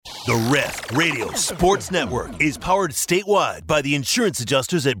The Ref Radio Sports Network is powered statewide by the insurance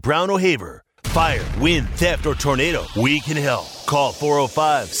adjusters at Brown O'Haver. Fire, wind, theft, or tornado, we can help. Call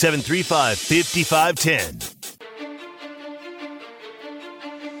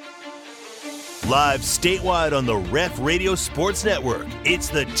 405-735-5510. Live statewide on the Ref Radio Sports Network, it's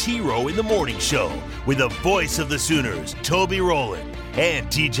the T-Row in the Morning Show with the voice of the Sooners, Toby Rowland and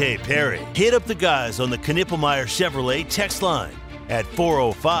TJ Perry. Hit up the guys on the Knippelmeyer Chevrolet text line at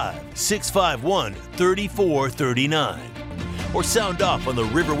 405-651-3439. Or sound off on the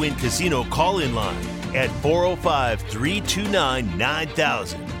Riverwind Casino call-in line at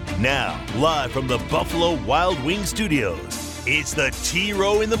 405-329-9000. Now, live from the Buffalo Wild Wing Studios, it's the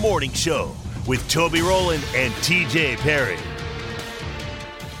T-Row in the Morning Show with Toby Rowland and TJ Perry.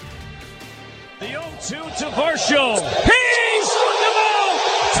 The 0-2 to Varsho. He struck the ball!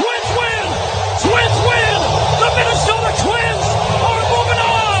 Twins win! Twins win! The Minnesota Twins are moving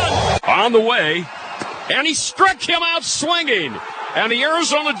on! On the way, and he struck him out swinging. And the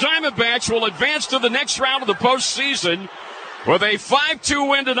Arizona Diamondbacks will advance to the next round of the postseason with a 5-2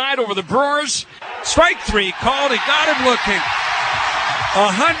 win tonight over the Brewers. Strike three called. He got him looking.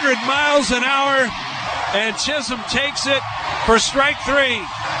 100 miles an hour, and Chisholm takes it for strike three.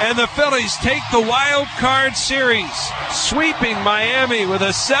 And the Phillies take the wild card series, sweeping Miami with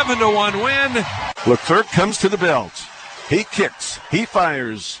a 7-1 win. Leclerc comes to the belt. He kicks. He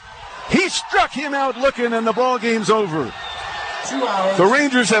fires. He struck him out looking, and the ball game's over. The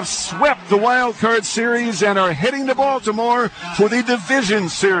Rangers have swept the wild card series and are heading to Baltimore for the division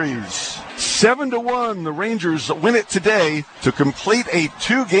series. 7-1, the Rangers win it today to complete a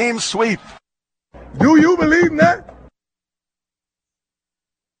 2-game sweep. Do you believe that?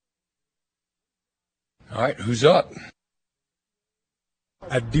 All right, who's up?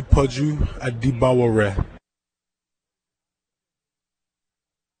 Adipaju Adibaware.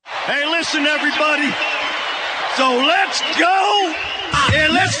 Hey, listen, everybody. So let's go,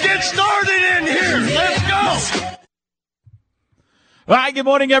 and let's get started in here. Let's go. All right, good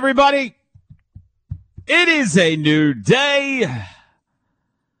morning, everybody. It is a new day.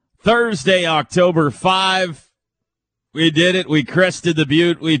 Thursday, October 5. We did it. We crested the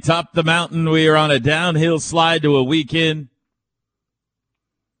butte. We topped the mountain. We are on a downhill slide to a weekend.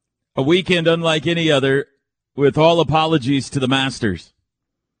 A weekend unlike any other, with all apologies to the Masters.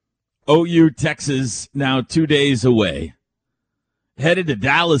 OU, Texas, now 2 days away. Headed to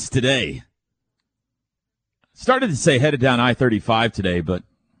Dallas today. Started to say headed down I-35 today, but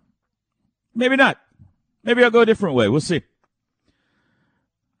maybe not. Maybe I'll go a different way. We'll see.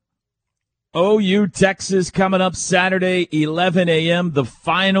 OU, Texas, coming up Saturday, 11 a.m., the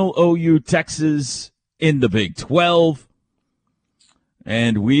final OU, Texas in the Big 12.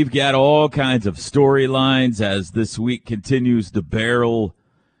 And we've got all kinds of storylines as this week continues to barrel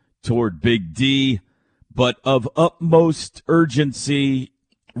toward Big D. But of utmost urgency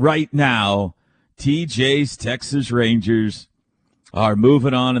right now, TJ's Texas Rangers are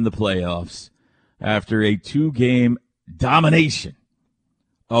moving on in the playoffs after a 2-game domination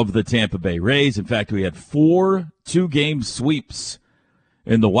of the Tampa Bay Rays. In fact, we had 4 2-game sweeps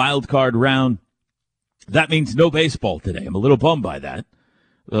in the wild card round. That means no baseball today. I'm a little bummed by that.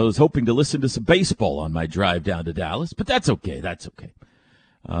 I was hoping to listen to some baseball on my drive down to Dallas, but that's okay. That's okay.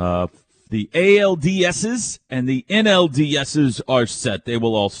 The ALDSs and the NLDSs are set. They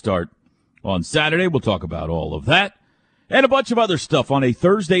will all start on Saturday. We'll talk about all of that and a bunch of other stuff on a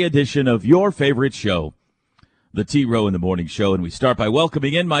Thursday edition of your favorite show, the T-Row in the Morning Show. And we start by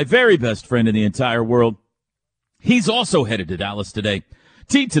welcoming in my very best friend in the entire world. He's also headed to Dallas today.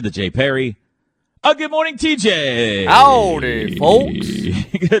 T to the J. Perry. Good morning, TJ. Howdy, folks.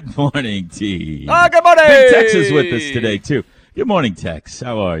 Good morning, T. Good morning. Big Tex is with us today, too. Good morning, Tex.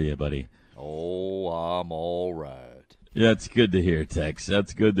 How are you, buddy? Oh, I'm all right. That's good to hear, Tex.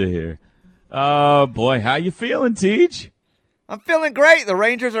 That's good to hear. Oh, boy, how you feeling, Tej? I'm feeling great. The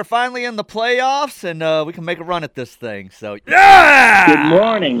Rangers are finally in the playoffs, and we can make a run at this thing. So, yeah! Good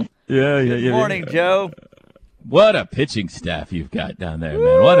morning. Yeah. Good morning, Joe. What a pitching staff you've got down there,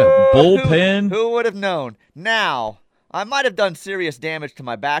 man. What a bullpen. Who would have known? Now, I might have done serious damage to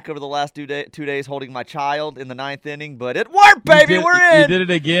my back over the last 2 days holding my child in the 9th inning, but it worked, baby. We're in. You did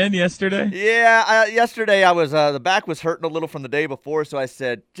it again yesterday? Yeah, yesterday I was the back was hurting a little from the day before, so I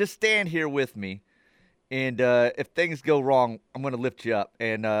said, just stand here with me, and if things go wrong, I'm going to lift you up.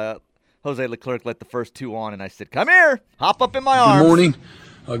 And Jose Leclerc let the first 2 on, and I said, come here, hop up in my arms. Good morning.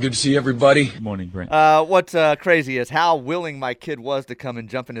 Good to see everybody. Good morning, Brent. What's crazy is how willing my kid was to come and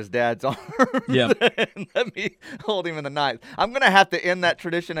jump in his dad's arms Yep. and let me hold him in the ninth. I'm going to have to end that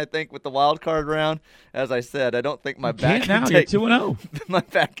tradition, I think, with the wild card round. As I said, I don't think my back Can't now. can You're take 2-0. my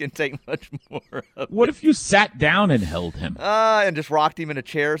back can take much more of What if you sat down and held him? and just rocked him in a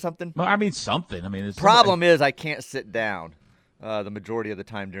chair or something. Well, I mean, something. I mean, it's Problem is I can't sit down the majority of the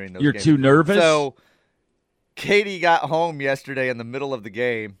time during those You're games. too nervous? So Katie got home yesterday in the middle of the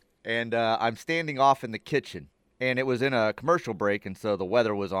game, and I'm standing off in the kitchen. And it was in a commercial break, and so the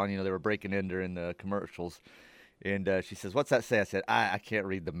weather was on. You know, they were breaking in during the commercials. And she says, "What's that say?" I said, I can't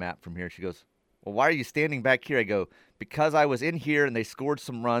read the map from here. She goes, "Well, why are you standing back here?" I go, "Because I was in here, and they scored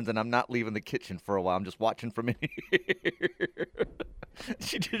some runs, and I'm not leaving the kitchen for a while. I'm just watching from in here."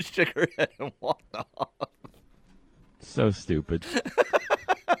 She just shook her head and walked off. So stupid.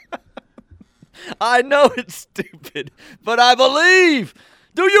 I know it's stupid, but I believe.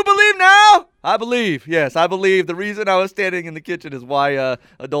 Do you believe now? I believe. Yes, I believe. The reason I was standing in the kitchen is why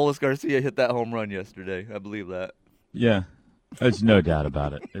Adolis Garcia hit that home run yesterday. I believe that. Yeah. There's no doubt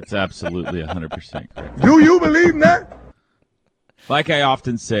about it. It's absolutely 100% correct. Do you believe that? Like I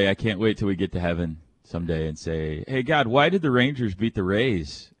often say, I can't wait till we get to heaven someday and say, "Hey, God, why did the Rangers beat the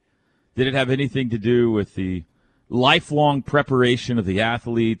Rays? Did it have anything to do with the lifelong preparation of the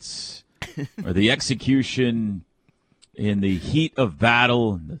athletes or the execution in the heat of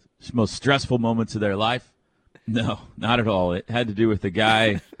battle and the most stressful moments of their life?" No, not at all. It had to do with the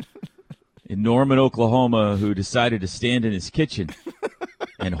guy in Norman, Oklahoma, who decided to stand in his kitchen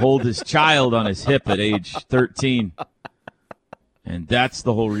and hold his child on his hip at age 13. And that's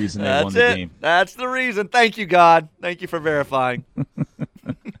the whole reason they won the game. That's the reason. Thank you, God. Thank you for verifying.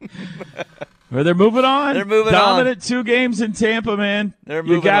 Well, they're moving on. They're moving on. Dominant 2 games in Tampa, man. They're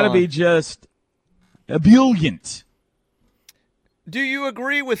moving You got to on. be just ebullient. Do you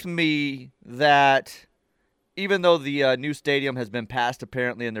agree with me that even though the new stadium has been passed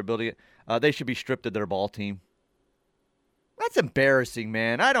apparently and they're building it, they should be stripped of their ball team? That's embarrassing,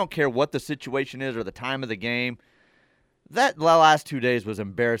 man. I don't care what the situation is or the time of the game. That last 2 days was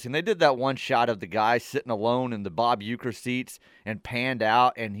embarrassing. They did that one shot of the guy sitting alone in the Bob Uecker seats and panned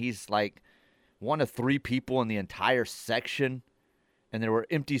out, and he's like one of 3 people in the entire section, and there were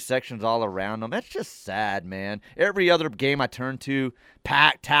empty sections all around him. That's just sad, man. Every other game I turn to,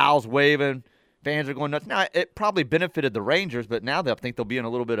 packed, towels waving, fans are going nuts. Now, it probably benefited the Rangers, but now I think they'll be in a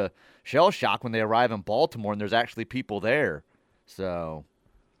little bit of shell shock when they arrive in Baltimore and there's actually people there. So,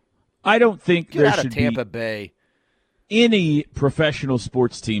 I don't think get there out should of Tampa be Bay. any professional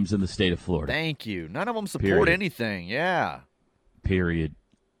sports teams in the state of Florida. Thank you. None of them support Period. anything. Yeah. Period.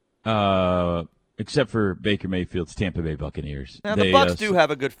 Except for Baker Mayfield's Tampa Bay Buccaneers. Now, the Bucs do have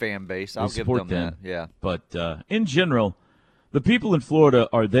a good fan base. I'll give support them that. Yeah. But in general, the people in Florida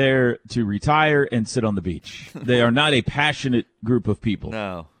are there to retire and sit on the beach. They are not a passionate group of people.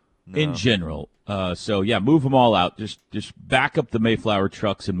 No. In general. So yeah, move them all out. Just back up the Mayflower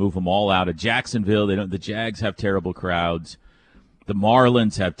trucks and move them all out of Jacksonville. The Jags have terrible crowds. The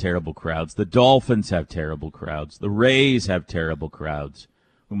Marlins have terrible crowds. The Dolphins have terrible crowds. The Rays have terrible crowds.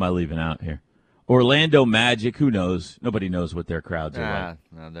 Who am I leaving out here? Orlando Magic. Who knows? Nobody knows what their crowds are like.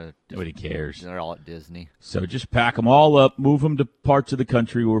 No, Nobody cares. they're all at Disney. So just pack them all up, move them to parts of the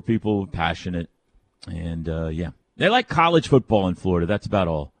country where people are passionate. And, yeah, they like college football in Florida. That's about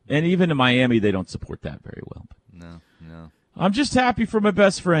all. And even in Miami, they don't support that very well. No. I'm just happy for my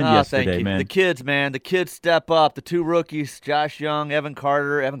best friend yesterday, thank you. man. The kids, man. The kids step up. The 2 rookies, Josh Young, Evan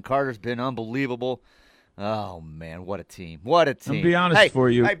Carter. Evan Carter's been unbelievable. Oh, man, what a team. What a team. I'll be honest for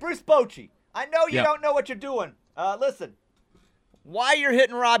you. Hey, Bruce Bochy, I know you don't know what you're doing. Listen, why you're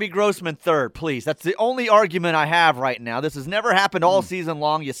hitting Robbie Grossman third, please. That's the only argument I have right now. This has never happened all season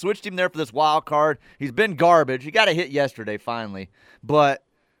long. You switched him there for this wild card. He's been garbage. He got a hit yesterday, finally. But,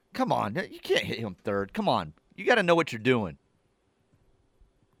 come on. You can't hit him third. Come on. You got to know what you're doing.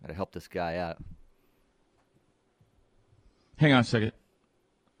 Got to help this guy out. Hang on a second.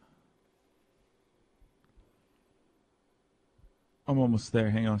 I'm almost there.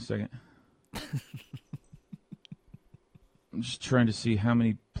 Hang on a second. I'm just trying to see how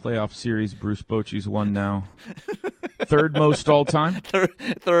many playoff series Bruce Bochy's won now. Third most all time?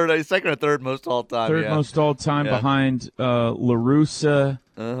 Second or third most all time. Third most all time behind La Russa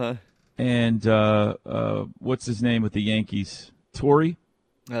and what's his name with the Yankees? Torre?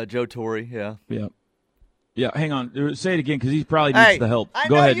 Joe Torre, yeah. Yeah, hang on. Say it again because he probably needs the help.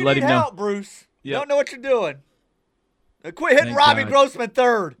 Go ahead, let him know. Help, Bruce. Yep. You don't know what you're doing. Quit hitting Thank Robbie God. Grossman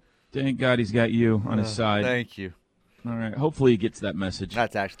third. Thank God he's got you on his side. Thank you. All right. Hopefully he gets that message.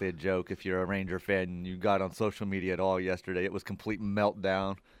 That's actually a joke. If you're a Ranger fan and you got on social media at all yesterday, it was complete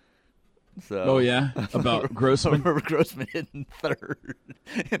meltdown. So, oh yeah, about Grossman. Grossman hitting third.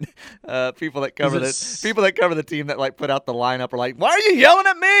 And, people that cover the team that like put out the lineup are like, "Why are you yelling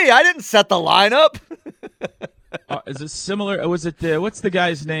at me? I didn't set the lineup." Is it similar? Was it what's the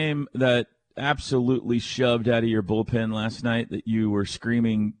guy's name that absolutely shoved out of your bullpen last night that you were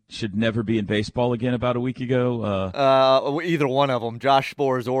screaming should never be in baseball again about a week ago? Either one of them, Josh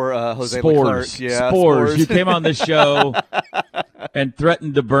Spores or Jose Spores. Leclerc. Yeah, Spores. You came on the show and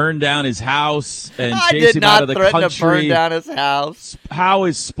threatened to burn down his house and I chase did him not out of the threaten country. to burn down his house. How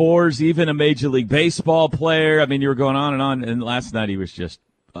is Spores even a Major League Baseball player? I mean, you were going on, and last night he was just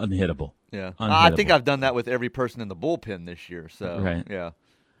unhittable. Yeah, unhittable. I think I've done that with every person in the bullpen this year. So, right. Yeah.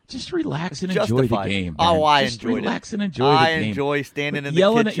 Just relax and Justified. enjoy the game. Man. Oh, I just enjoyed relax it. and enjoy the game. I enjoy standing in the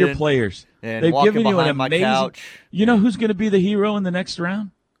yelling kitchen at your players. and They've walking given you an behind my amazing. couch. You know who's going to be the hero in the next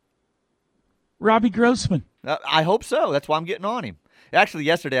round? Robbie Grossman. I hope so. That's why I'm getting on him. Actually,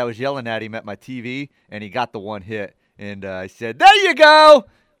 yesterday I was yelling at him at my TV, and he got the one hit. And I said, "There you go.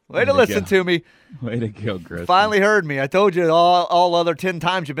 Way to listen to me." Way to go, Grossman. Finally heard me. I told you all other 10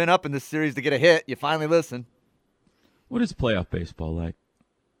 times you've been up in this series to get a hit. You finally listen. What is playoff baseball like?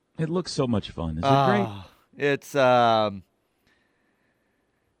 It looks so much fun. Is it great?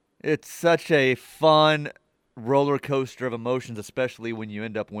 It's such a fun roller coaster of emotions, especially when you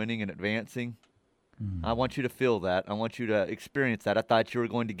end up winning and advancing. I want you to feel that. I want you to experience that. I thought you were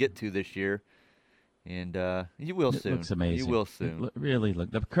going to get to this year, and you will soon. It looks amazing. You will soon. Really, look.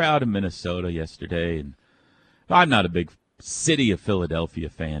 The crowd in Minnesota yesterday, and I'm not a big city of Philadelphia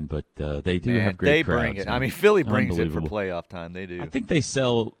fan, but they do have great crowds. They bring it. I mean, Philly brings it for Unbelievable. playoff time. They do. I think they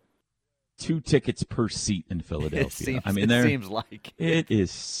sell 2 tickets per seat in Philadelphia. It seems like it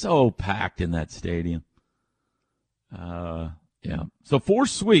is so packed in that stadium. Yeah. So 4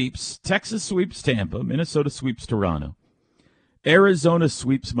 sweeps. Texas sweeps Tampa. Minnesota sweeps Toronto. Arizona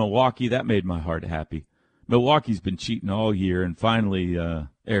sweeps Milwaukee. That made my heart happy. Milwaukee's been cheating all year, and finally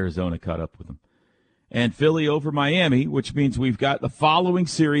Arizona caught up with them. And Philly over Miami, which means we've got the following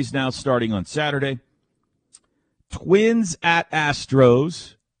series now starting on Saturday. Twins at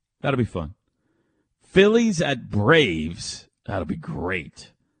Astros. That'll be fun. Phillies at Braves. That'll be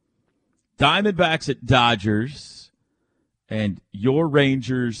great. Diamondbacks at Dodgers. And your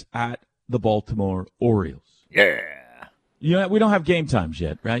Rangers at the Baltimore Orioles. Yeah. We don't have game times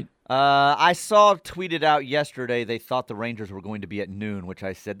yet, right? I saw tweeted out yesterday they thought the Rangers were going to be at noon, which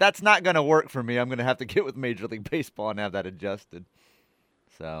I said, that's not going to work for me. I'm going to have to get with Major League Baseball and have that adjusted.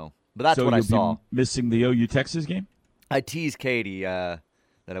 But that's what I saw. Be missing the OU Texas game? I teased Katie that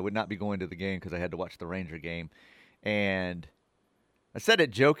I would not be going to the game because I had to watch the Ranger game. And I said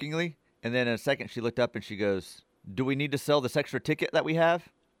it jokingly, and then in a second she looked up and she goes, "Do we need to sell this extra ticket that we have?"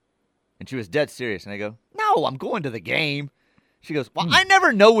 And she was dead serious. And I go, "No, I'm going to the game." She goes, "Well, I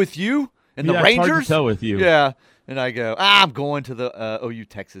never know with you and the Rangers." It's hard to tell with you. Yeah. And I go, "I'm going to the OU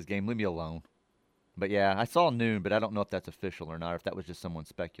Texas game. Leave me alone." But yeah, I saw noon, but I don't know if that's official or not, or if that was just someone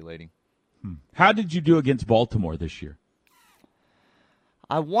speculating. How did you do against Baltimore this year?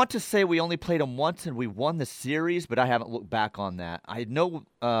 I want to say we only played them once and we won the series, but I haven't looked back on that. I know.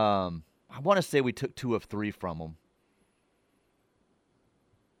 I want to say we took 2 of 3 from them.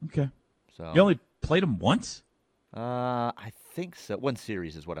 Okay. So you only played them once? I think so. One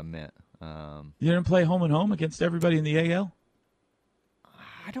series is what I meant. You didn't play home and home against everybody in the AL?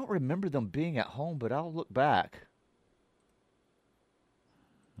 I don't remember them being at home, but I'll look back.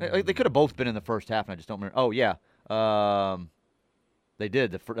 They could have both been in the first half, and I just don't remember. Oh, yeah. They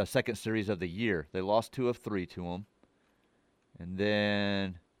did. The second series of the year. They lost 2 of 3 to them. And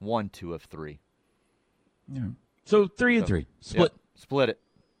then won 2 of 3. Yeah. So 3 and 3. Split. Yep.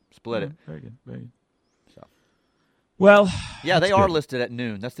 Split it. Very good. Very good. So. Well, yeah, they are listed at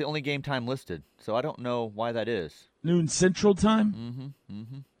noon. That's the only game time listed. So I don't know why that is. Noon Central Time?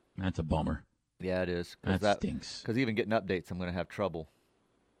 Mm-hmm. That's a bummer. Yeah, it is. That stinks. Because even getting updates, I'm going to have trouble.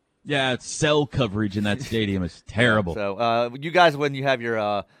 Yeah, cell coverage in that stadium is terrible. So you guys, when you have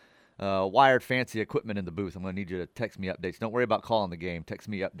your wired fancy equipment in the booth, I'm going to need you to text me updates. Don't worry about calling the game. Text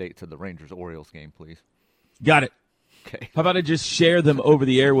me updates of the Rangers-Orioles game, please. Got it. Okay. How about I just share them over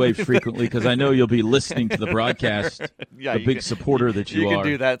the airwaves frequently because I know you'll be listening to the broadcast, yeah, the big supporter that you are. You can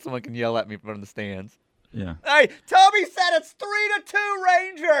do that. Someone can yell at me from the stands. Yeah. Hey, Toby said it's 3-2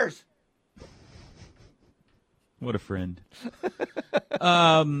 Rangers. What a friend.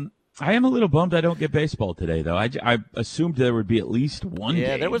 I am a little bummed I don't get baseball today, though. I assumed there would be at least one game.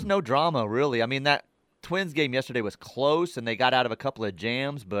 Yeah, there was no drama, really. I mean, that Twins game yesterday was close, and they got out of a couple of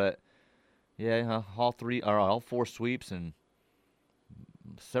jams, but, Yeah, all four sweeps, and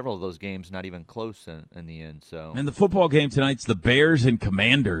several of those games not even close in the end. So. And the football game tonight's the Bears and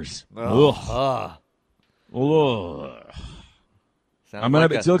Commanders. Ugh. It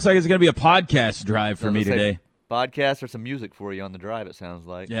looks like it's gonna be a podcast drive for me today. Podcast or some music for you on the drive. It sounds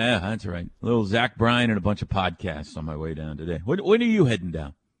like. Yeah, that's right. A little Zach Bryan and a bunch of podcasts on my way down today. When are you heading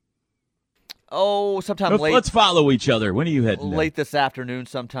down? Oh, sometime late. Let's follow each other. When are you heading down? Late this afternoon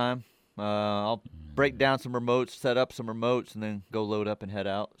sometime. I'll break down some remotes, set up some remotes, and then go load up and head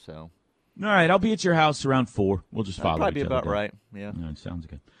out. So. All right, I'll be at your house around 4. We'll just follow each other. Probably about right. Yeah. All right, sounds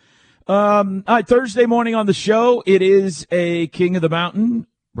good. All right, Thursday morning on the show, it is a King of the Mountain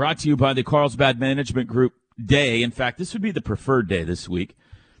brought to you by the Carlsbad Management Group day. In fact, this would be the preferred day this week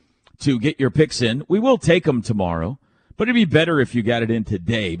to get your picks in. We will take them tomorrow, but it'd be better if you got it in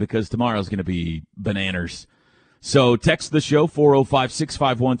today because tomorrow's going to be bananas. So text the show,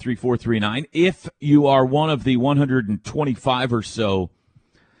 405-651-3439. If you are one of the 125 or so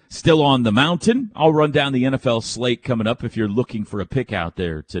still on the mountain, I'll run down the NFL slate coming up if you're looking for a pick out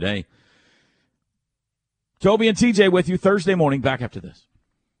there today. Toby and TJ with you Thursday morning. Back after this.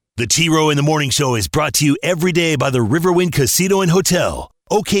 The T-Row in the Morning Show is brought to you every day by the Riverwind Casino and Hotel,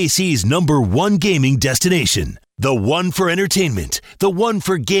 OKC's #1 gaming destination. The one for entertainment, the one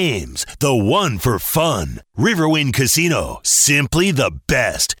for games, the one for fun. Riverwind Casino, simply the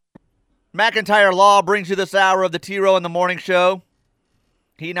best. McIntyre Law brings you this hour of the T-Row in the Morning Show.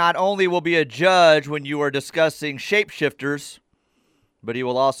 He not only will be a judge when you are discussing shapeshifters, but he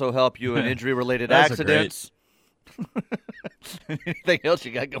will also help you in injury-related accidents. Anything else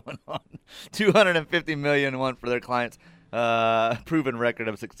you got going on? $250 million won for their clients. Proven record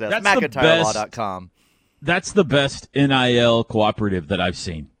of success. McIntyreLaw.com. That's the best NIL cooperative that I've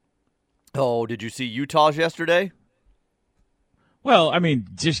seen. Oh, did you see Utah's yesterday? Well, I mean,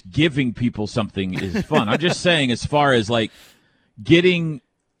 just giving people something is fun. I'm just saying, as far as getting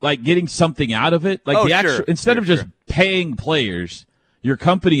something out of it, instead of just paying players, your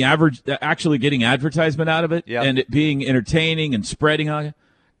company actually getting advertisement out of it, and it being entertaining and spreading on it.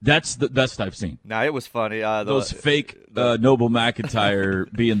 That's the best I've seen. No, it was funny. Those fake Noble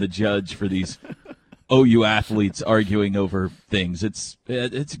McIntyre being the judge for these OU athletes arguing over things. It's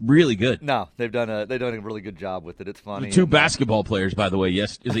really good. No, they've done a really good job with it. It's funny. The 2 basketball players, by the way.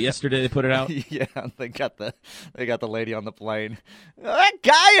 Is it yesterday they put it out? Yeah, they got the lady on the plane. That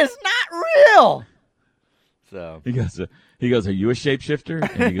guy is not real. So he goes, "Are you a shapeshifter?"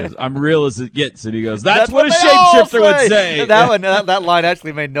 And he goes, "I'm real as it gets." And he goes, "That's what a shapeshifter would say." That line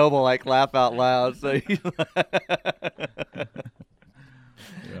actually made Noble laugh out loud. So.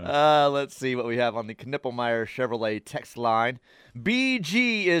 Let's see what we have on the Knippelmeyer Chevrolet text line.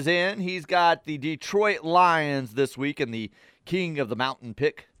 BG is in. He's got the Detroit Lions this week in the King of the Mountain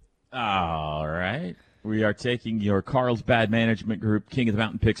pick. All right. We are taking your Carlsbad Management Group King of the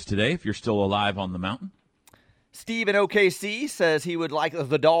Mountain picks today if you're still alive on the mountain. Steve in OKC says he would like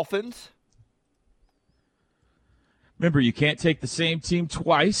the Dolphins. Remember, you can't take the same team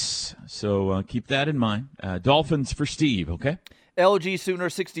twice, so keep that in mind. Dolphins for Steve, okay? LG Sooner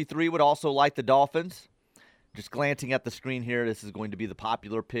 63 would also like the Dolphins. Just glancing at the screen here, this is going to be the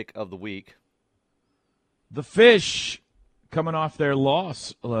popular pick of the week. The Fish coming off their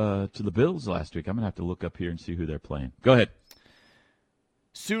loss to the Bills last week. I'm going to have to look up here and see who they're playing. Go ahead.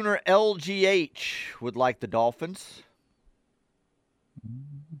 Sooner LGH would like the Dolphins.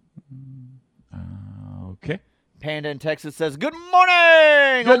 Okay. Panda in Texas says, "Good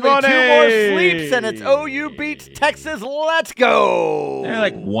morning! Good morning! 2 more sleeps, and it's OU beats Texas. Let's go!"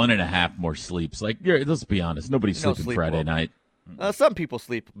 They're 1.5 more sleeps. Let's be honest. Nobody's sleeping Friday night. Some people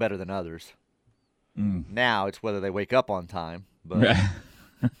sleep better than others. Now it's whether they wake up on time, but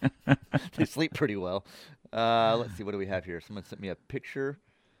they sleep pretty well. Let's see, what do we have here? Someone sent me a picture.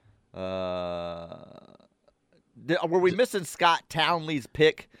 Were we missing Scott Townley's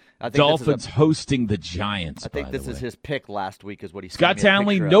pick? I think Dolphins hosting the Giants. I think this is his pick last week, is what he said. Scott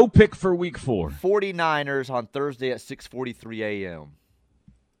Townley, no pick for week 4. 49ers on Thursday at 6:43 a.m.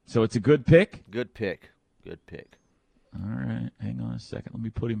 So it's a good pick? Good pick. Good pick. All right. Hang on a second. Let me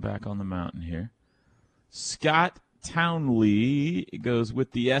put him back on the mountain here. Scott Townley goes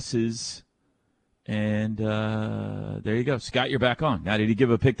with the S's. And there you go. Scott, you're back on. Now, did he give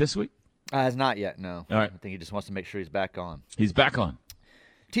a pick this week? Has not yet, no. All right. I think he just wants to make sure he's back on. He's back on.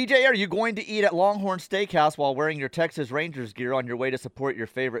 TJ, are you going to eat at Longhorn Steakhouse while wearing your Texas Rangers gear on your way to support your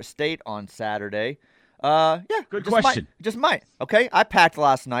favorite state on Saturday? Yeah. Good question. Just might. Okay. I packed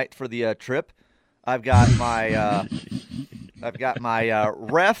last night for the trip. I've got my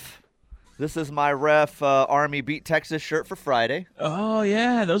ref, This is my Ref Army Beat Texas shirt for Friday. Oh,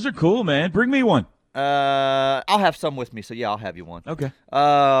 yeah. Those are cool, man. Bring me one. I'll have some with me, so yeah, I'll have you one. Okay.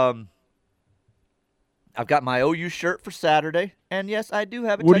 I've got my OU shirt for Saturday, and yes, I do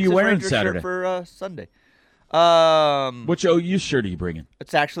have a What Texas are you wearing Ranger Saturday? shirt for Sunday. Which OU shirt are you bringing?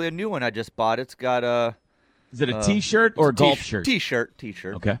 It's actually a new one I just bought. It's got a Is it a T-shirt or a golf shirt? T-shirt.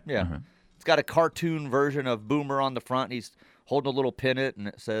 Okay. Yeah. Uh-huh. It's got a cartoon version of Boomer on the front. He's holding a little pennant, and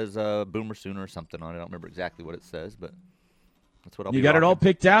it says Boomer Sooner or something on it. I don't remember exactly what it says, but that's what I'll be You got it all rocking.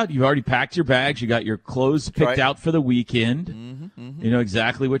 picked out? You've already packed your bags. You got your clothes picked right. out for the weekend. Mm-hmm. You know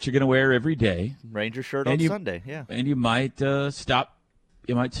exactly what you're going to wear every day. Ranger shirt And on you- Sunday, yeah. And you might stop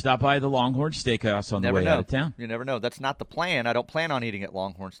by the Longhorn Steakhouse on the Never way know. out of town. You never know. That's not the plan. I don't plan on eating at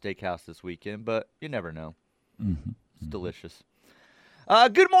Longhorn Steakhouse this weekend, but you never know. It's delicious.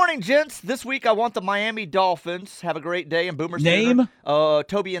 Good morning, gents. This week I want the Miami Dolphins. Have a great day. And Boomer Name? Sooner.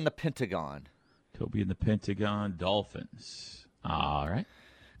 Toby and the Pentagon. Toby and the Pentagon Dolphins. All right.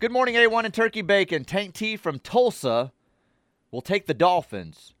 Good morning, A1 and Turkey Bacon. Tank T from Tulsa will take the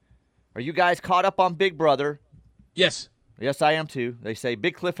Dolphins. Are you guys caught up on Big Brother? Yes. Yes, I am too. They say,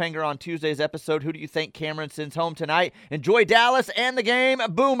 big cliffhanger on Tuesday's episode. Who do you think Cameron sends home tonight? Enjoy Dallas and the game,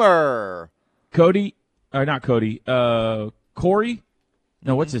 Boomer. Cody, or not Cody, Corey?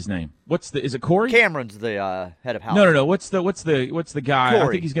 No, what's his name? Is it Corey? Cameron's the head of house. No. What's the guy? Corey.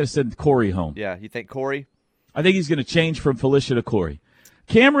 I think he's going to send Corey home. Yeah, you think Corey? I think he's going to change from Felicia to Corey.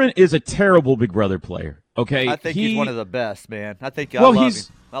 Cameron is a terrible Big Brother player. Okay, I think he's one of the best, man. I think Well,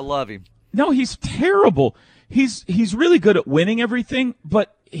 I love him. No, he's terrible. He's really good at winning everything,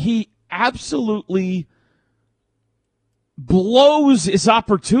 but he absolutely blows his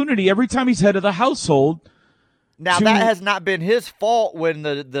opportunity every time he's head of the household. Now, that has not been his fault when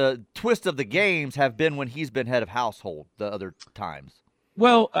the twist of the games have been when he's been head of household the other times.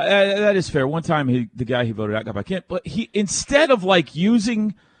 Well, that is fair. One time, the guy he voted out got back in, but he, instead of like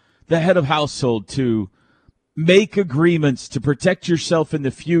using the head of household to make agreements to protect yourself in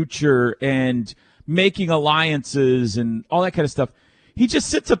the future and making alliances and all that kind of stuff, he just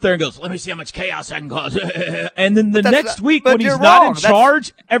sits up there and goes, "Let me see how much chaos I can cause." And then the next week, when he's not in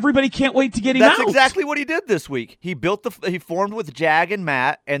charge, everybody can't wait to get him out. That's exactly what he did this week. He formed with Jag and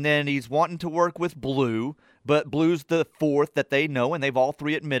Matt, and then he's wanting to work with Blue. But Blue's the fourth that they know, and they've all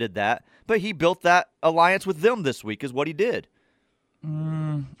three admitted that. But he built that alliance with them this week is what he did.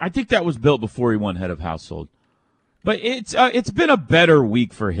 I think that was built before he won head of household. But it's been a better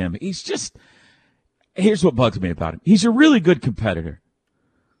week for him. He's just – here's what bugs me about him. He's a really good competitor.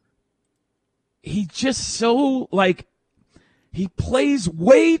 He's just so, like – he plays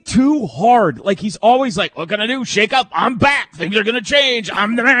way too hard. Like, he's always like, what can I do? Shake up. I'm back. Things are going to change.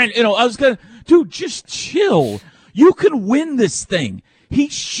 I'm the man. Dude, just chill. You can win this thing. He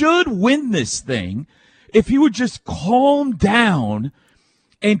should win this thing if he would just calm down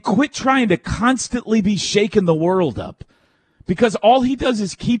and quit trying to constantly be shaking the world up. Because all he does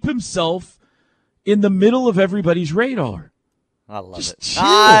is keep himself in the middle of everybody's radar. I love Just it. chill.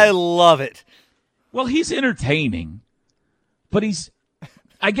 I love it. Well, he's entertaining. But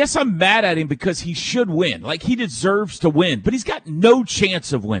I guess I'm mad at him because he should win. Like, he deserves to win. But he's got no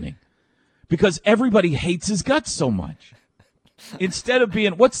chance of winning because everybody hates his guts so much. Instead of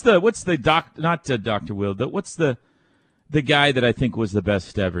being, what's the Dr. Will, what's the guy that I think was the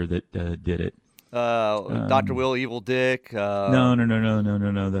best ever that did it? Dr. Will, Evil Dick.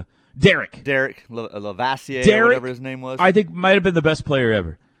 No. Derek. Derek Lavassier, Derek, or whatever his name was. I think might have been the best player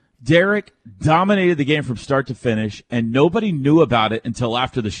ever. Derek dominated the game from start to finish, and nobody knew about it until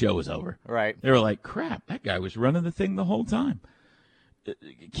after the show was over. Right. They were like, crap, that guy was running the thing the whole time.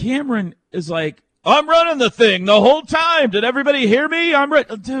 Cameron is like, I'm running the thing the whole time. Did everybody hear me?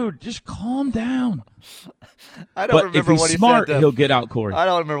 Dude, just calm down. I don't remember if he's what he smart, said he'll get out Corey. I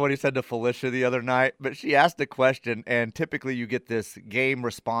don't remember what he said to Felicia the other night, but she asked a question, and typically you get this game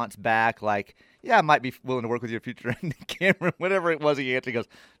response back like, yeah, I might be willing to work with you in the future. And Cameron, whatever it was, he answered, he goes,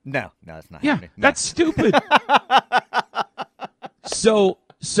 no, it's not happening. No. That's stupid. So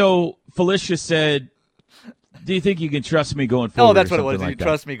Felicia said, do you think you can trust me going forward? Oh, that's what it was. Like you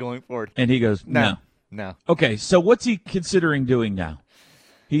trust me going forward. And he goes, no. Okay, so what's he considering doing now?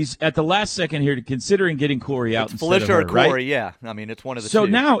 He's at the last second here considering getting Corey out instead Felicia of her, or Corey, right? yeah. I mean, it's one of the two. So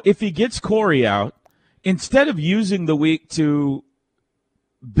now, if he gets Corey out, instead of using the week to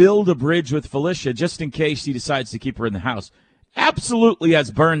build a bridge with Felicia just in case he decides to keep her in the house, absolutely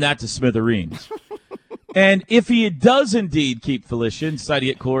has burned that to smithereens. And if he does indeed keep Felicia and decide to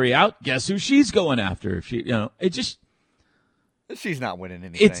get Corey out, guess who she's going after? If she's not winning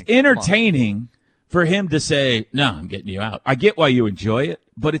anything. It's entertaining for him to say, no, I'm getting you out. I get why you enjoy it,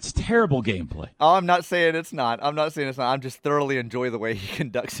 but it's terrible gameplay. Oh, I'm not saying it's not. I'm just thoroughly enjoy the way he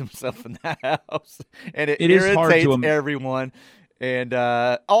conducts himself in that house. And it irritates everyone. And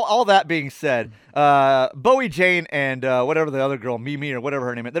all that being said, Bowie Jane and whatever the other girl, Mimi or whatever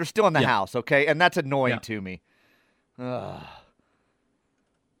her name is, they're still in the house, okay? And that's annoying to me. I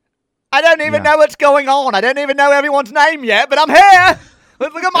don't even know what's going on. I don't even know everyone's name yet, but I'm here.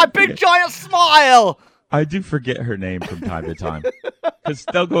 Look at my big giant smile. I do forget her name from time to time because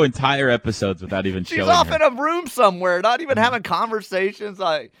they'll go entire episodes without even showing her. She's off in a room somewhere, not even having conversations.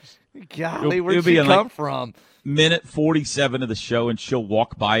 Like, golly, where'd she come from? Minute 47 of the show, and she'll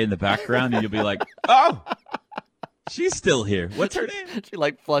walk by in the background, and you'll be like, oh, she's still here. What's her name? She,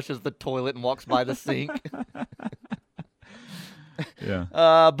 flushes the toilet and walks by the sink.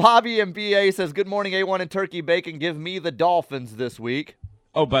 Yeah. Bobby and BA says, good morning, A1 and Turkey Bacon. Give me the Dolphins this week.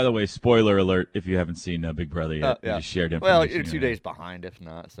 Oh, by the way, spoiler alert, if you haven't seen Big Brother yet, we just shared information. Well, you're 2 days behind, if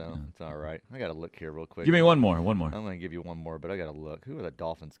not, so it's all right. I got to look here real quick. Give me one more. I'm going to give you one more, but I got to look. Who are the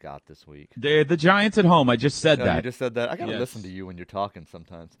Dolphins got this week? They're the Giants at home. I just said that. You just said that? I got to listen to you when you're talking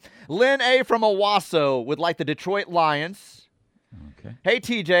sometimes. Lynn A. from Owasso would like the Detroit Lions. Okay. Hey,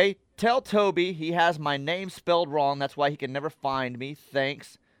 TJ, tell Toby he has my name spelled wrong. That's why he can never find me.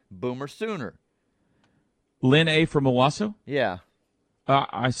 Thanks, Boomer Sooner. Lynn A. from Owasso? Yeah.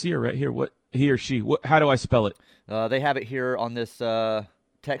 I see her right here. What he or she? How do I spell it? They have it here on this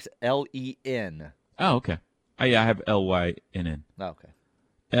text L-E-N. Oh, okay. I have L-Y-N-N. Oh, okay.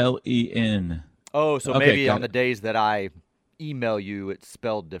 L-E-N. Oh, so maybe on the days that I email you, it's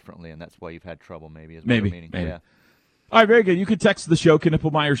spelled differently, and that's why you've had trouble maybe. Maybe. Yeah. All right, very good. You can text the show,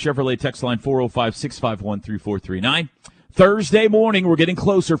 Knippelmeyer Chevrolet text line 405-651-3439. Thursday morning, we're getting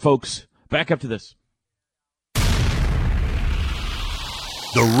closer, folks. Back up to this.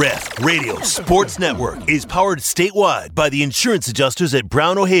 The Ref Radio Sports Network is powered statewide by the insurance adjusters at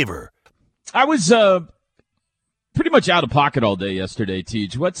Brown O'Haver. I was pretty much out of pocket all day yesterday,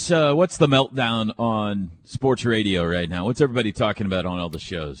 Teej. What's the meltdown on sports radio right now? What's everybody talking about on all the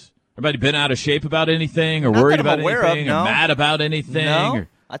shows? Everybody been out of shape about anything, or worried about anything, or mad about anything? No. Or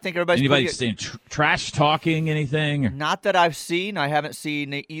I think everybody's anybody saying trash talking anything? Or? Not that I've seen. I haven't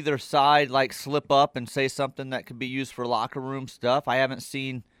seen either side slip up and say something that could be used for locker room stuff. I haven't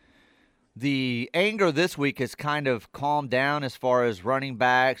seen the anger this week has kind of calmed down as far as running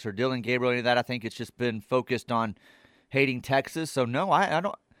backs or Dylan Gabriel, any of that. I think it's just been focused on hating Texas. So no, I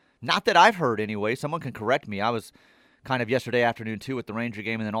don't. Not that I've heard anyway. Someone can correct me. I was kind of yesterday afternoon too with the Ranger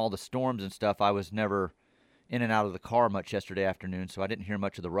game and then all the storms and stuff. I was never in and out of the car much yesterday afternoon, so I didn't hear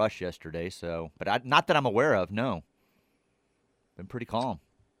much of the rush yesterday. So, but not that I'm aware of. No, been pretty calm.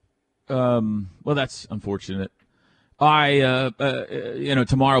 Well, that's unfortunate.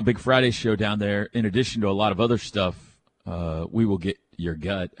 Tomorrow, Big Friday show down there. In addition to a lot of other stuff, we will get your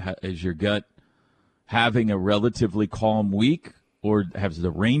gut. Is your gut having a relatively calm week, or has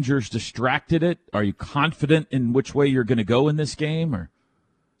the Rangers distracted it? Are you confident in which way you're going to go in this game, or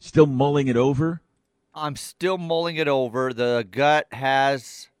still mulling it over? I'm still mulling it over. The gut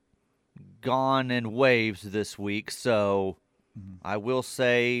has gone in waves this week, so I will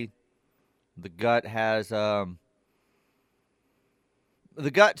say the gut has the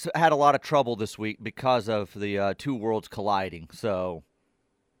Gut's had a lot of trouble this week because of the two worlds colliding. So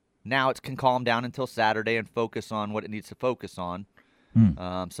now it can calm down until Saturday and focus on what it needs to focus on.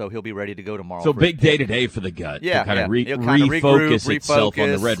 So he'll be ready to go tomorrow. So big day today for the Gut. Yeah, to kind of refocus itself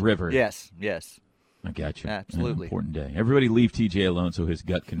on the Red River. Yes. I got you. Absolutely. Important day. Everybody leave TJ alone so his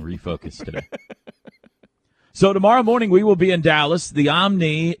gut can refocus today. So tomorrow morning we will be in Dallas, the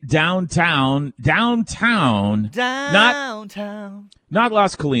Omni downtown. Not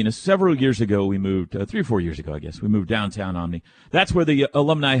Las Colinas. Several years ago we moved, 3 or 4 years ago I guess, we moved downtown Omni. That's where the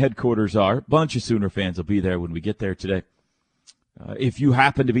alumni headquarters are. A bunch of Sooner fans will be there when we get there today. If you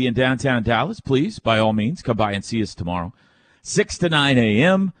happen to be in downtown Dallas, please, by all means, come by and see us tomorrow. 6 to 9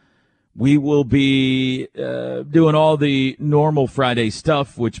 a.m., we will be doing all the normal Friday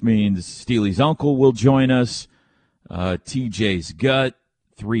stuff, which means Steely's uncle will join us, TJ's Gut,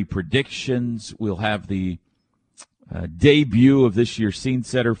 3 predictions. We'll have the debut of this year's Scene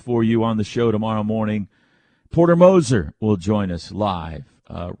Setter for you on the show tomorrow morning. Porter Moser will join us live.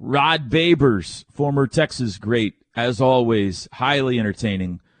 Rod Babers, former Texas great, as always, highly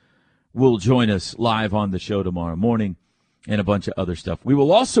entertaining, will join us live on the show tomorrow morning. And a bunch of other stuff. We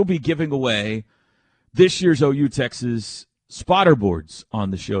will also be giving away this year's OU Texas spotter boards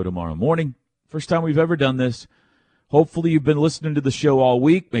on the show tomorrow morning. First time we've ever done this. Hopefully you've been listening to the show all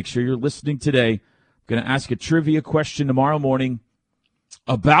week. Make sure you're listening today. I'm going to ask a trivia question tomorrow morning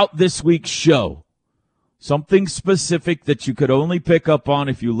about this week's show. Something specific that you could only pick up on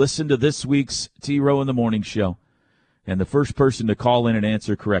if you listen to this week's T-Row in the Morning Show. And the first person to call in and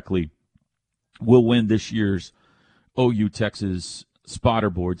answer correctly will win this year's OU Texas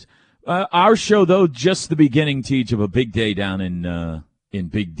spotter boards. Our show, though, just the beginning, Teach, of a big day down in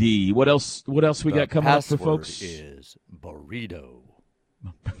Big D. What else we got coming up for folks? The password is burrito.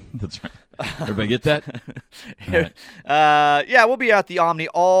 That's right. Everybody get that? Right. Yeah, we'll be at the Omni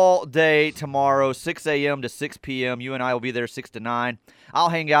all day tomorrow, 6 a.m. to 6 p.m. You and I will be there 6 to 9. I'll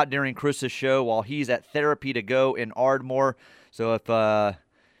hang out during Chris's show while he's at Therapy to Go in Ardmore. So if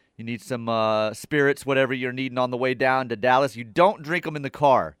you need some spirits, whatever you're needing on the way down to Dallas, you don't drink them in the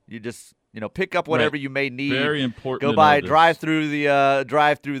car. You just pick up whatever you may need. Very important. Go by drive-through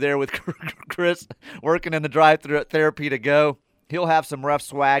there with Chris, working in the drive-through at Therapy to Go. He'll have some rough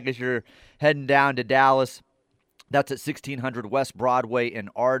swag as you're heading down to Dallas. That's at 1600 West Broadway in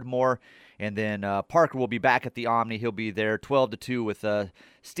Ardmore. And then Parker will be back at the Omni. He'll be there 12 to 2 with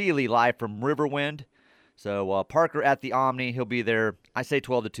Steely live from Riverwind. So Parker at the Omni, he'll be there. I say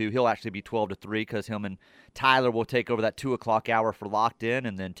 12 to 2. He'll actually be 12 to 3 because him and Tyler will take over that 2 o'clock hour for Locked In.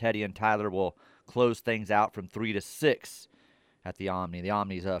 And then Teddy and Tyler will close things out from 3 to 6 at the Omni. The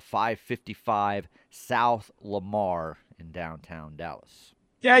Omni's 555 South Lamar in downtown Dallas.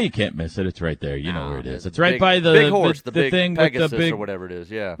 Yeah, you can't miss it. It's right there. You know where it is. It's right by the big horse, the big thing Pegasus with the big, or whatever it is.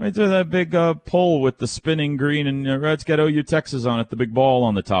 Yeah, right there, that big pole with the spinning green, and it's got OU Texas on it. The big ball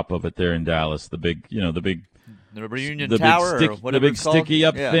on the top of it there in Dallas. The big, the Reunion Tower, or whatever the big it's called. sticky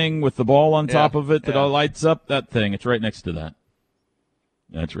up thing with the ball on top of it that all yeah. lights up. That thing. It's right next to that.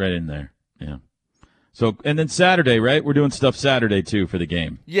 That's right in there. Yeah. So, and then Saturday, right? We're doing stuff Saturday, too, for the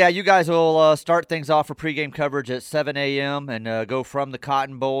game. Yeah, you guys will start things off for pregame coverage at 7 a.m. and go from the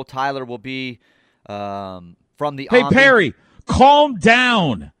Cotton Bowl. Tyler will be from the Hey, Omni. Perry, calm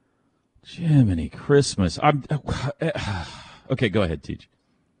down. Jiminy Christmas. Okay, go ahead, Teach.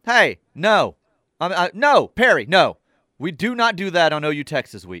 Hey, no. No, Perry, no. We do not do that on OU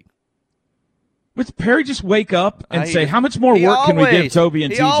Texas Week. Would Perry just wake up and say, how much more work can we give Toby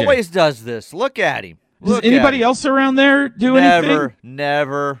and TJ? He always does this. Look at him. Does anybody else around there do anything?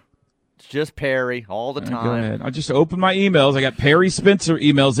 Never. It's just Perry all the time. Go ahead. I'll just open my emails. I got Perry Spencer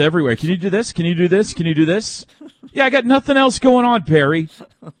emails everywhere. Can you do this? Can you do this? Can you do this? Yeah, I got nothing else going on, Perry.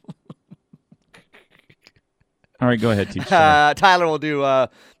 All right, go ahead, Teach. Tyler will do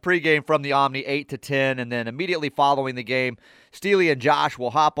pregame from the Omni 8 to 10, and then immediately following the game, Steely and Josh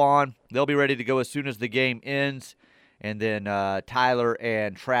will hop on. They'll be ready to go as soon as the game ends. And then Tyler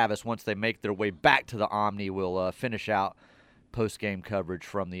and Travis, once they make their way back to the Omni, will finish out post-game coverage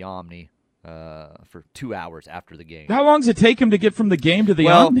from the Omni for 2 hours after the game. How long does it take him to get from the game to the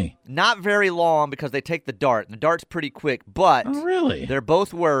Omni? Not very long because they take the Dart. And the Dart's pretty quick, but really? They're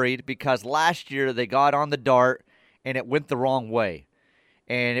both worried because last year they got on the Dart and it went the wrong way.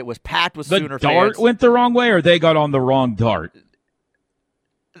 And it was packed with Sooner fans. The Dart went the wrong way, or they got on the wrong Dart?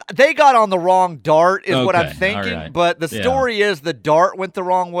 They got on the wrong Dart is what I'm thinking, right. But the story is the Dart went the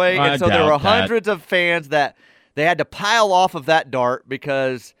wrong way, and so there were hundreds of fans that they had to pile off of that Dart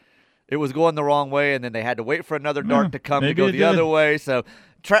because it was going the wrong way, and then they had to wait for another Dart to come to go the other way. So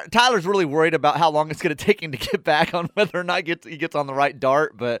Tyler's really worried about how long it's going to take him to get back on whether or not he gets on the right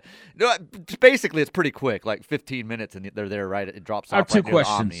Dart, but basically it's pretty quick, like 15 minutes, and they're there right. It drops off. I have two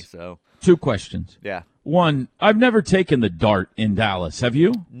questions. Omni, so. 2 questions. Yeah. One, I've never taken the Dart in Dallas. Have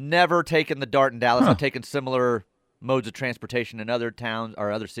you? Never taken the Dart in Dallas. I've taken similar modes of transportation in other towns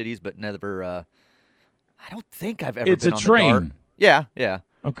or other cities, but never. I don't think I've ever been on the Dart. It's a train. Yeah.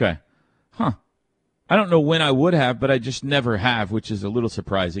 Okay. Huh. I don't know when I would have, but I just never have, which is a little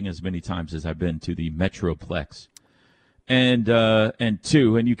surprising as many times as I've been to the Metroplex. And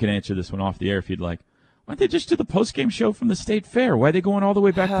 2, and you can answer this one off the air if you'd like. Why don't they just do the post-game show from the State Fair? Why are they going all the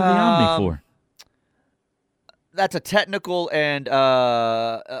way back to the Omni for? That's a technical and,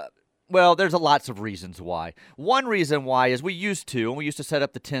 well, there's lots of reasons why. One reason why is we used to set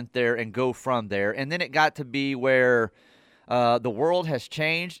up the tent there and go from there, and then it got to be where the world has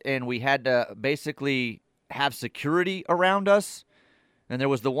changed and we had to basically have security around us. And there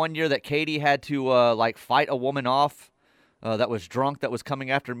was the one year that Katie had to, fight a woman off that was drunk that was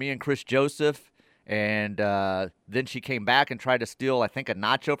coming after me and Chris Joseph. And then she came back and tried to steal, I think, a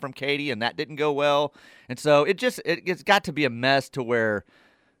nacho from Katie, and that didn't go well. And so it's got to be a mess to where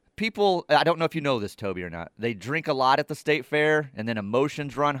people, I don't know if you know this, Toby, or not, they drink a lot at the State Fair, and then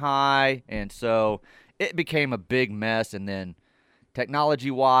emotions run high. And so it became a big mess. And then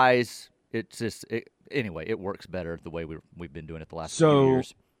technology-wise, it's just, anyway, it works better the way we've been doing it the last few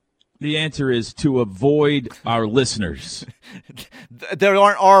years. The answer is to avoid our listeners. There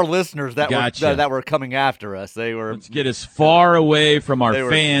aren't our listeners that Gotcha. that were coming after us. They were. Let's get as far away from our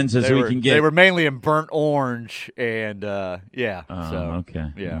fans as we can get. They were mainly in burnt orange, and yeah. Oh, so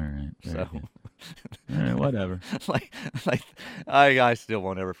okay. yeah. All right. So. All right, whatever. like I still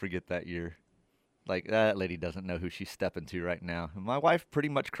won't ever forget that year. Like, that lady doesn't know who she's stepping to right now. My wife pretty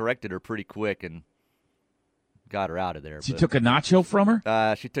much corrected her pretty quick and got her out of there. She took a nacho from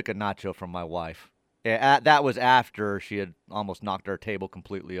her? She took a nacho from my wife. Yeah, that was after she had almost knocked our table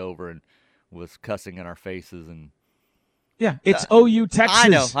completely over and was cussing in our faces. And yeah, it's OU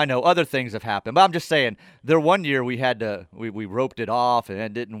Texas. I know. Other things have happened. But I'm just saying, there one year we had to, we roped it off and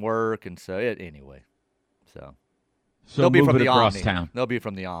it didn't work. And so, anyway. So they'll be from the Omni. Town. They'll be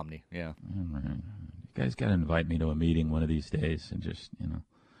from the Omni, yeah. All right. You guys got to invite me to a meeting one of these days and just,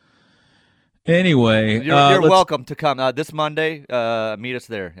 Anyway. You're welcome to come. This Monday, meet us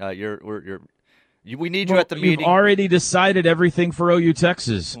there. We need you at the meeting. You've already decided everything for OU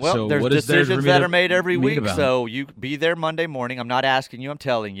Texas. Well, so there's what is decisions there that are made every week, about? so you be there Monday morning. I'm not asking you, I'm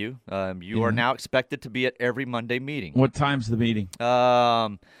telling you. You are now expected to be at every Monday meeting. What time's the meeting?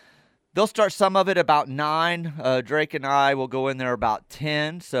 They'll start some of it about 9. Drake and I will go in there about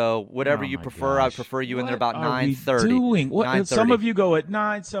 10. So whatever you prefer, I prefer you in there about 9:30. What are we doing? 9:30. Some of you go at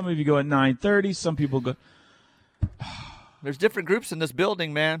 9. Some of you go at 9:30. Some people go. There's different groups in this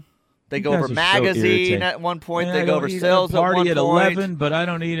building, man. They You go guys over are magazine so at one point. Man, they go over sales at one party point. at 11, but I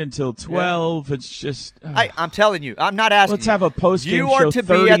don't eat until 12. It's just. I'm telling you, I'm not asking. Let's have a post-game you are show to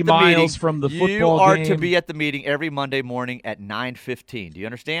 30 be at the miles meeting. from the football game. You are to be at the meeting every Monday morning at 9:15. Do you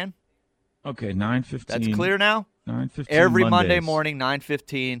understand? Okay, 9:15. That's clear now? 9:15 Every Monday Mondays. morning,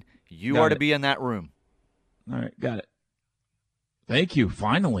 9:15, you Got are to it. be in that room. All right, got it. Thank you,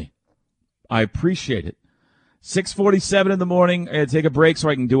 finally. I appreciate it. 6:47 in the morning. I had to take a break so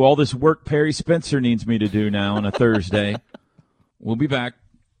I can do all this work Perry Spencer needs me to do now on a Thursday. We'll be back.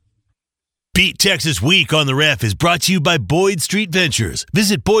 Beat Texas Week on the Ref is brought to you by Boyd Street Ventures.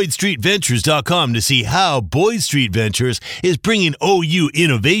 Visit BoydStreetVentures.com to see how Boyd Street Ventures is bringing OU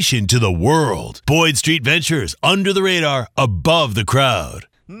innovation to the world. Boyd Street Ventures, under the radar, above the crowd.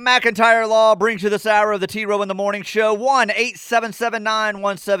 McIntyre Law brings you this hour of the T-Row in the Morning Show.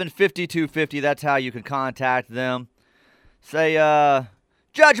 1-877-917-5250. That's how you can contact them. Say,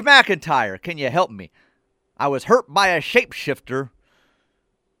 Judge McIntyre, can you help me? I was hurt by a shapeshifter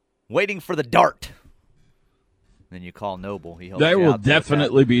waiting for the dart. Then you call Noble. He helps There you will out there with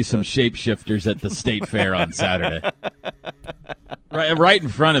definitely be some shapeshifters at the State Fair on Saturday. Right in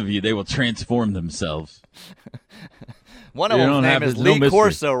front of you, they will transform themselves. One of them's name is Lee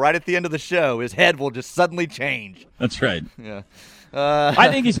Corso. Right at the end of the show, his head will just suddenly change. That's right. Yeah. I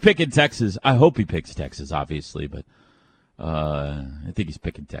think he's picking Texas. I hope he picks Texas, obviously, but I think he's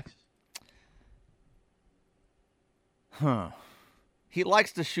picking Texas. Huh. He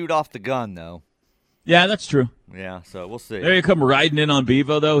likes to shoot off the gun, though. Yeah, that's true. Yeah, so we'll see. There you come riding in on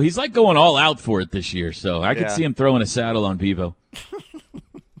Bevo, though. He's like going all out for it this year, so I could see him throwing a saddle on Bevo.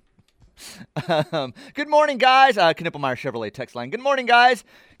 Good morning, guys. Knippelmeyer Chevrolet text line. Good morning, guys.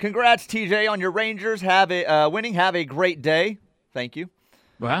 Congrats, TJ, on your Rangers winning. Have a great day. Thank you.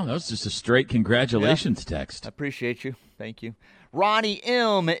 Wow, that was just a straight congratulations text. I appreciate you. Thank you. Ronnie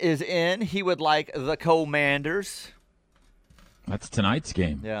M. is in. He would like the Commanders. That's tonight's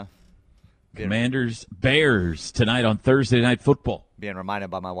game. Yeah. Commanders, Bears tonight on Thursday Night Football. Being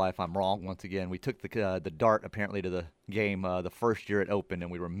reminded by my wife I'm wrong once again. We took the dart apparently to the game the first year it opened,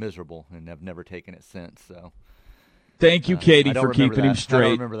 and we were miserable and have never taken it since. So, thank you, Katie, for keeping him straight.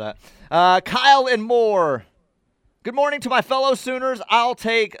 I don't remember that. Kyle and Moore. Good morning to my fellow Sooners. I'll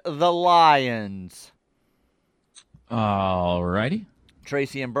take the Lions. All righty.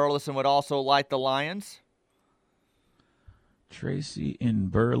 Tracy and Burleson would also like the Lions. Tracy in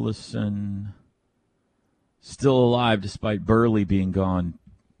Burleson still alive despite Burley being gone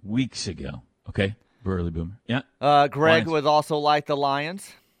weeks ago. Okay, Burley Boomer. Yeah. Greg would also like the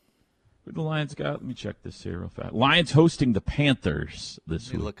Lions. Who the Lions got? Let me check this here real fast. Lions hosting the Panthers this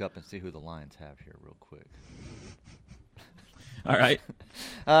week. Let me look up and see who the Lions have here real quick. All right.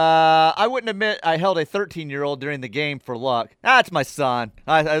 I wouldn't admit I held a 13-year-old during the game for luck. That's my son.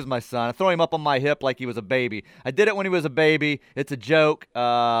 That was my son. I throw him up on my hip like he was a baby. I did it when he was a baby. It's a joke,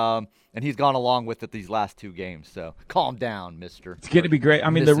 and he's gone along with it these last 2 games. So calm down, mister. It's going to be great.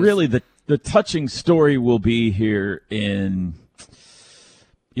 I mean, the touching story will be here in,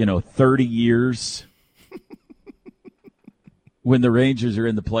 30 years when the Rangers are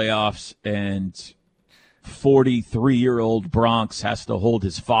in the playoffs and 43-year-old Bronx has to hold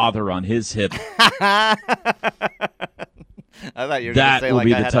his father on his hip. I I thought you were going to That say will like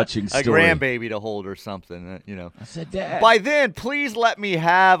be I the had touching a story. grandbaby to hold or something. I said, Dad. By then, please let me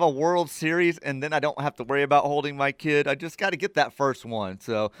have a World Series, and then I don't have to worry about holding my kid. I just got to get that first one.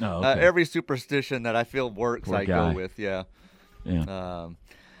 So every superstition that I feel works, Poor I guy. go with. Yeah. Yeah.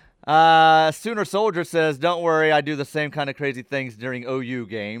 Sooner Soldier says, "Don't worry, I do the same kind of crazy things during OU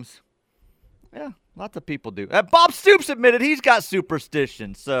games." Yeah, lots of people do. Bob Stoops admitted he's got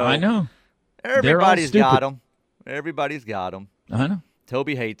superstitions. So I know. everybody's got stupid. them. Everybody's got them. I know.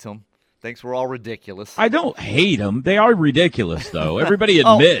 Toby hates them. Thinks we're all ridiculous. I don't hate them. They are ridiculous, though. Everybody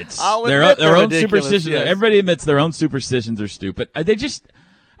admits I'll their admit they're own ridiculous, superstitions. yes. Everybody admits their own superstitions are stupid. They just,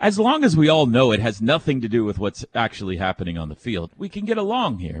 as long as we all know it has nothing to do with what's actually happening on the field, we can get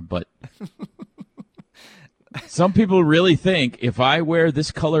along here. But some people really think if I wear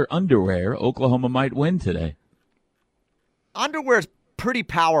this color underwear, Oklahoma might win today. Underwear is pretty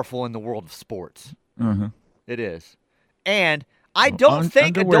powerful in the world of sports. Mm-hmm. It is. And I don't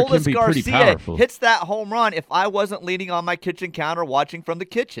think underwear Adolis can be pretty Garcia powerful. hits that home run if I wasn't leaning on my kitchen counter watching from the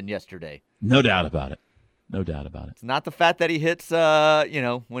kitchen yesterday. No doubt about it. No doubt about it. It's not the fact that he hits,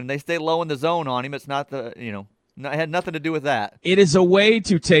 when they stay low in the zone on him. It's not it had nothing to do with that. It is a way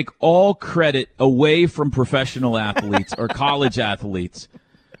to take all credit away from professional athletes or college athletes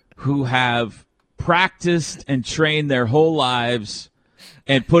who have practiced and trained their whole lives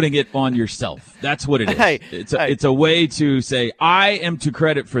and putting it on yourself. That's what it is. It's a way to say, I am to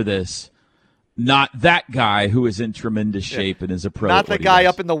credit for this, not that guy who is in tremendous shape and is a pro. Not the guy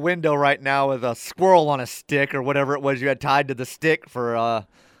up in the window right now with a squirrel on a stick or whatever it was you had tied to the stick for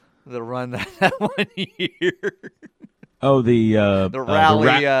the run that 1 year. Oh, the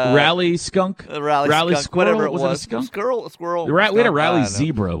rally, rally skunk? The rally skunk, squirrel? whatever it was. Was it a skunk? Squirrel. We had a rally skunk,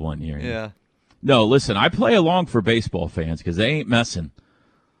 zebra one year. Yeah. No, listen, I play along for baseball fans because they ain't messing.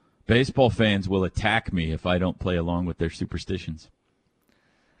 Baseball fans will attack me if I don't play along with their superstitions.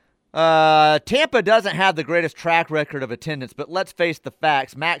 Tampa doesn't have the greatest track record of attendance, but let's face the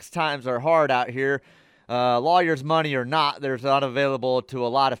facts. Max times are hard out here. Lawyers' money or not, there's not available to a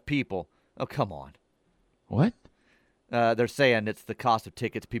lot of people. Oh, come on. What? They're saying it's the cost of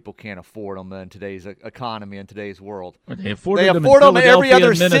tickets. People can't afford them in today's economy, in today's world. They afford them them in every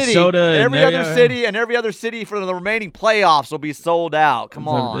other city. Minnesota, city, and every other city for the remaining playoffs will be sold out. Come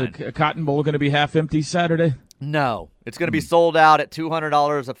on. The Cotton Bowl going to be half empty Saturday? No. It's going to be sold out at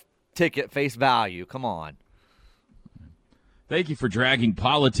 $200 a ticket face value. Come on. Thank you for dragging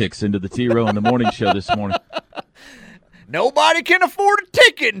politics into the T-Row in the Morning Show this morning. Nobody can afford a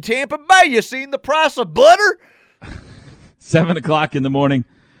ticket in Tampa Bay. You seen the price of butter? 7 o'clock in the morning.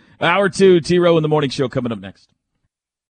 Hour 2, T-Row in the Morning Show coming up next.